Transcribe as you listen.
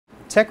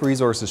Teck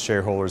Resources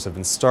shareholders have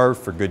been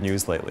starved for good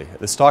news lately.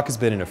 The stock has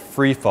been in a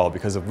free fall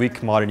because of weak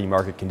commodity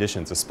market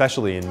conditions,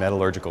 especially in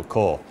metallurgical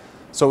coal.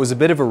 So it was a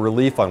bit of a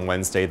relief on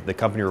Wednesday that the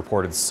company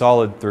reported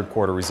solid third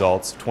quarter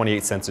results,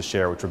 28 cents a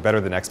share, which were better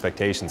than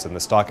expectations, and the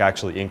stock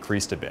actually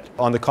increased a bit.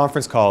 On the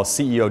conference call,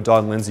 CEO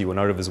Don Lindsay went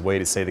out of his way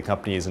to say the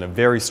company is in a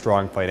very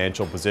strong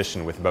financial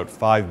position with about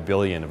 $5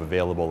 billion of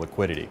available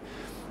liquidity.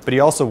 But he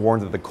also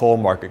warned that the coal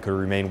market could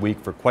remain weak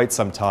for quite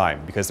some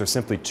time because there's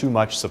simply too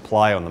much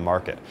supply on the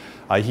market.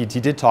 He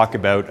did talk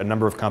about a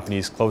number of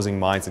companies closing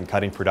mines and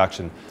cutting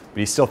production, but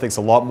he still thinks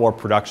a lot more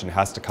production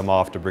has to come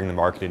off to bring the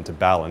market into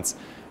balance,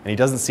 and he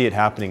doesn't see it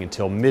happening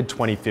until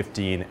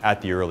mid-2015 at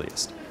the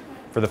earliest.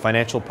 For the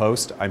Financial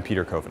Post, I'm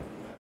Peter Koven.